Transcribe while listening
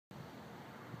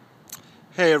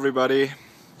Hey everybody,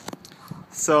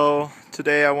 so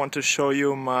today I want to show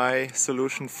you my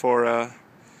solution for a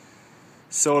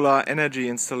solar energy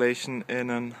installation in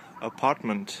an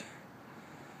apartment.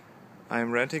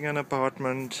 I'm renting an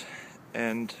apartment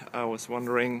and I was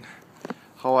wondering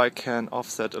how I can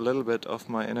offset a little bit of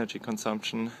my energy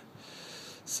consumption.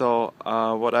 So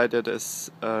what I did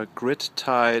is a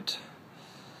grid-tied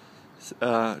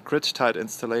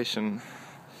installation,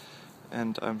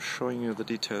 and I'm showing you the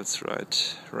details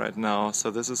right now.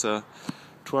 So this is a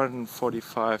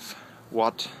 245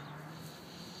 watt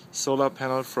solar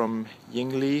panel from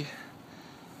Yingli,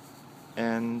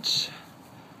 and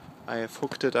I have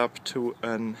hooked it up to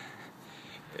an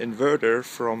inverter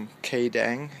from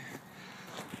Kaideng,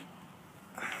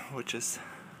 which is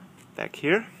back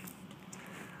here.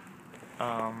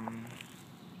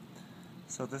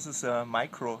 So this is a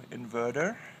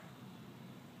micro-inverter,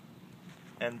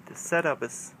 and the setup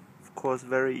is of course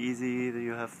very easy.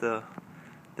 You have the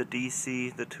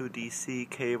DC, the two DC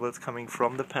cables coming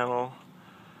from the panel,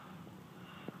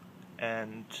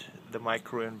 and the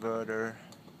microinverter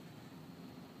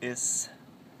is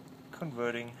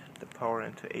converting the power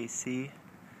into AC,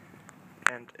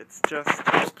 and it's just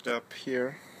hooked up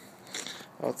here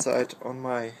outside on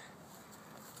my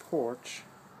porch.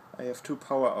 I have two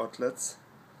power outlets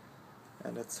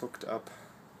and it's hooked up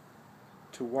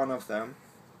to one of them.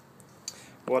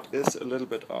 What is a little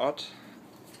bit odd,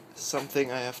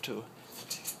 something I have to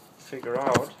figure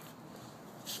out,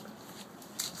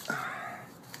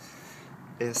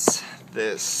 is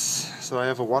this. So I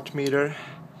have a watt meter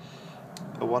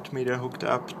hooked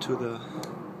up to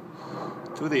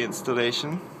the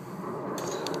installation.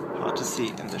 Hard to see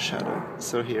in the shadow.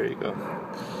 So here you go.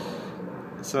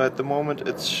 So at the moment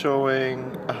it's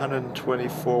showing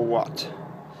 124 watt,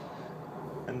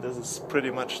 and this is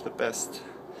pretty much the best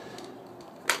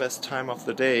time of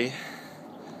the day.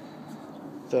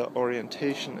 The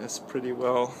orientation is pretty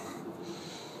well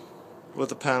with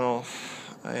the panel.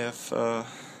 I have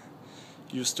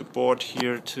used a board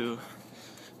here to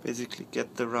basically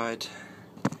get the right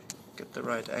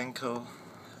angle.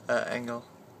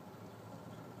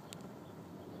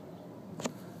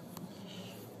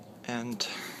 And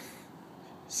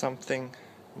something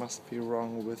must be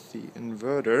wrong with the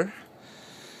inverter.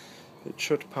 It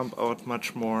should pump out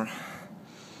much more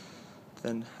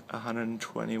than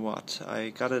 120 watt. I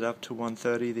got it up to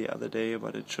 130 the other day,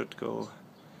 but it should go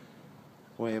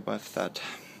way above that.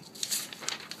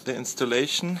 The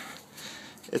installation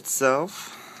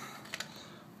itself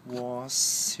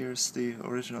was, here's the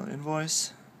original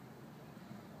invoice.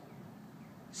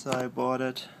 So I bought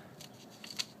it.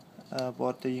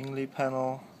 Bought the Yingli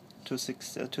panel,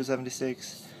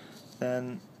 276.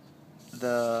 Then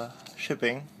the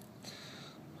shipping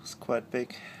was quite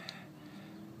big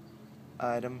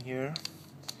item here,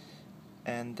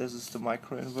 and this is the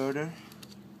microinverter.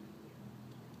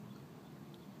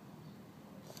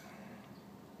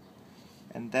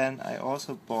 And then I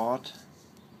also bought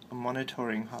a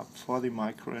monitoring hub for the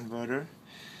microinverter,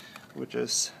 which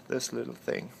is this little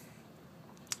thing.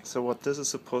 So what this is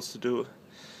supposed to do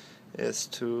is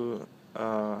to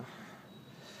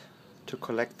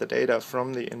collect the data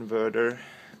from the inverter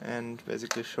and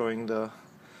basically showing the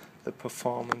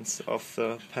performance of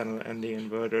the panel and the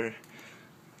inverter.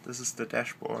 This is the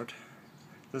dashboard.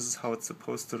 This is how it's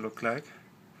supposed to look like.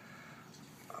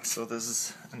 So this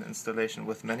is an installation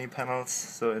with many panels.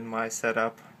 So in my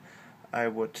setup I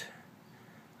would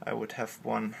have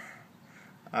one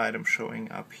item showing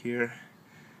up here,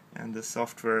 and the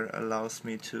software allows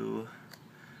me to,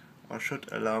 or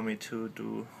should allow me to,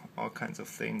 do all kinds of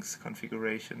things,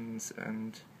 configurations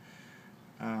and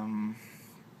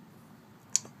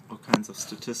all kinds of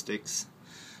statistics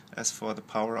as for the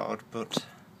power output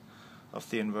of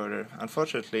the inverter.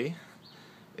 Unfortunately,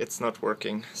 it's not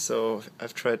working. So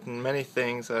I've tried many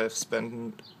things. I've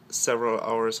spent several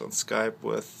hours on Skype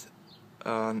with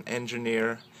an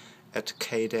engineer at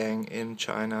Kaideng in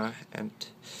China, and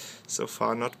so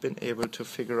far not been able to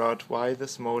figure out why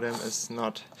this modem is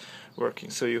not working.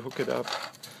 So you hook it up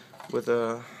with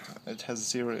it has a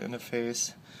serial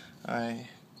interface. I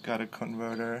got a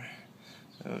converter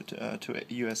to a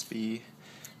USB,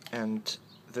 and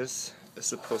this is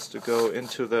supposed to go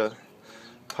into the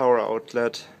power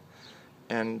outlet,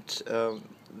 and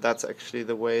that's actually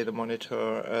the way the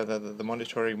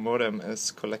monitoring modem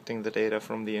is collecting the data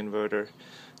from the inverter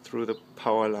through the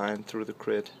power line, through the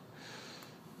grid.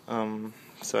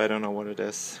 So I don't know what it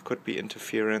is. Could be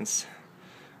interference,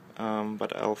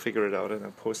 but I'll figure it out and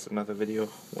I'll post another video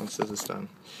once this is done.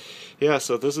 Yeah,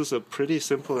 so this is a pretty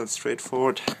simple and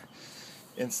straightforward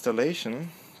installation,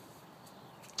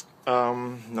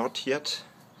 Not yet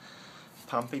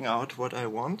pumping out what I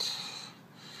want.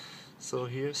 So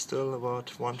here still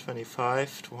about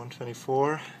 125 to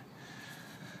 124.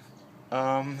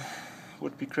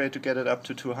 Would be great to get it up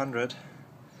to 200.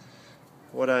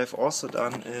 What I've also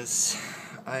done is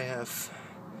I have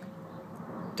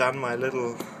done my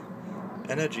little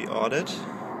energy audit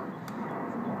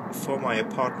for my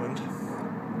apartment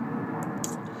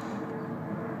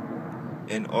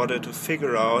in order to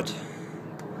figure out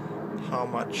how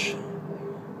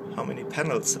many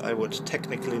panels I would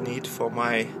technically need for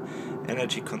my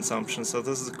energy consumption. So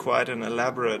this is quite an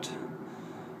elaborate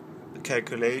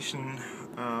calculation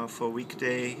for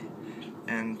weekday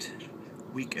and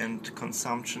weekend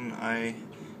consumption. I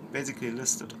basically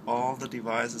listed all the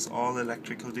devices, all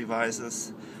electrical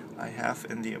devices I have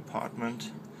in the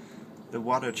apartment, the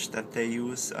wattage that they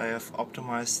use. I have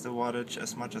optimized the wattage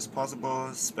as much as possible,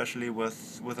 especially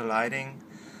with the lighting,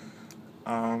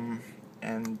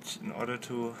 and in order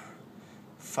to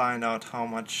find out how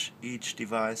much each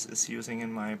device is using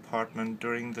in my apartment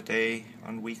during the day,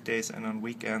 on weekdays and on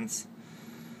weekends.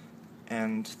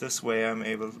 And this way I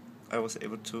was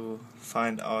able to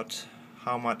find out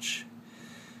how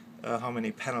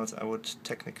many panels I would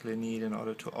technically need in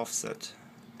order to offset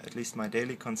at least my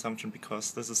daily consumption,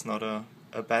 because this is not a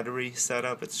battery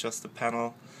setup, it's just a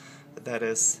panel that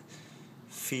is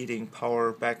feeding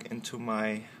power back into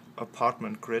my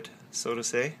apartment grid, so to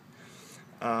say.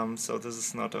 So this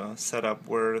is not a setup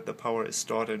where the power is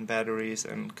stored in batteries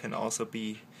and can also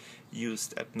be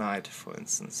used at night, for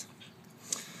instance.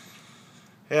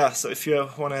 Yeah, so if you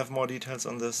want to have more details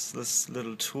on this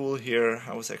little tool here,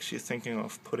 I was actually thinking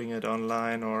of putting it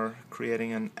online or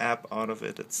creating an app out of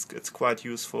it. It's quite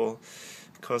useful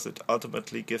because it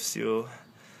ultimately gives you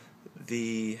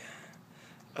the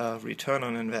return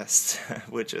on invest,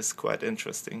 which is quite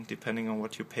interesting depending on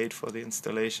what you paid for the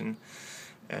installation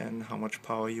and how much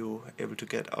power you're able to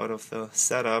get out of the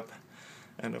setup,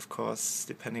 and of course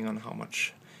depending on how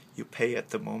much you pay at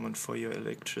the moment for your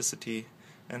electricity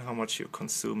and how much you're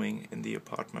consuming in the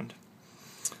apartment.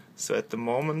 So at the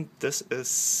moment this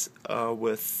is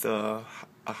with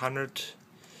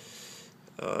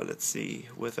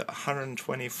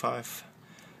 125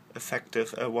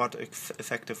 watt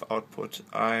effective output,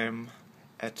 I'm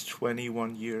at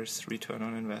 21 years return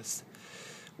on invest,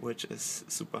 which is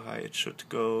super high. It should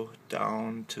go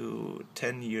down to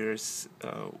 10 years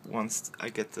once I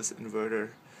get this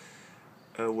inverter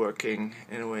working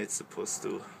in a way it's supposed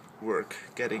to work,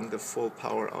 getting the full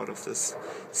power out of this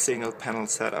single panel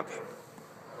setup.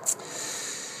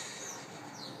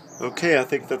 Okay, I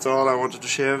think that's all I wanted to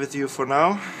share with you for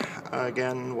now.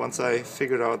 Again, once I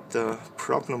figured out the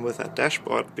problem with that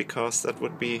dashboard, because that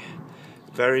would be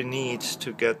very neat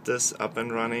to get this up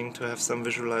and running, to have some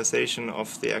visualization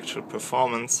of the actual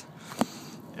performance,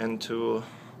 and to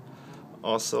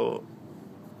also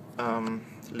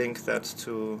link that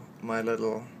to my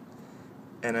little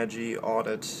energy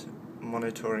audit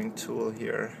monitoring tool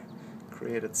here.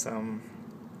 Created some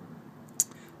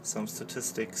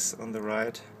statistics on the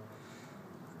right,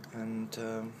 and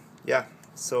yeah,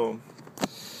 so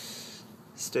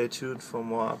stay tuned for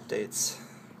more updates,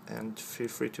 and feel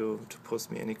free to post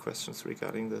me any questions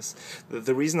regarding this.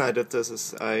 The reason I did this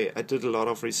is I did a lot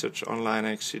of research online,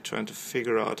 actually trying to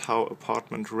figure out how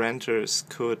apartment renters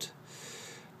could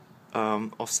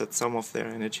offset some of their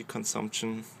energy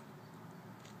consumption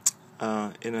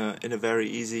in a very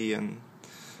easy and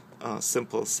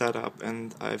simple setup.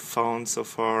 And I found so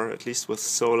far, at least with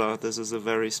solar, this is a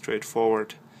very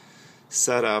straightforward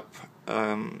setup,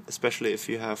 especially if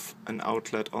you have an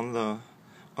outlet on the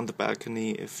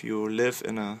balcony. If you live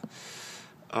in a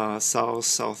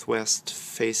southwest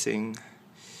facing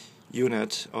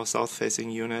unit or south facing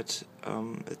unit,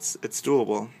 it's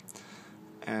doable,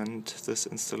 and this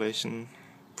installation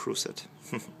proves it.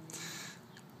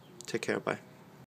 Take care, bye.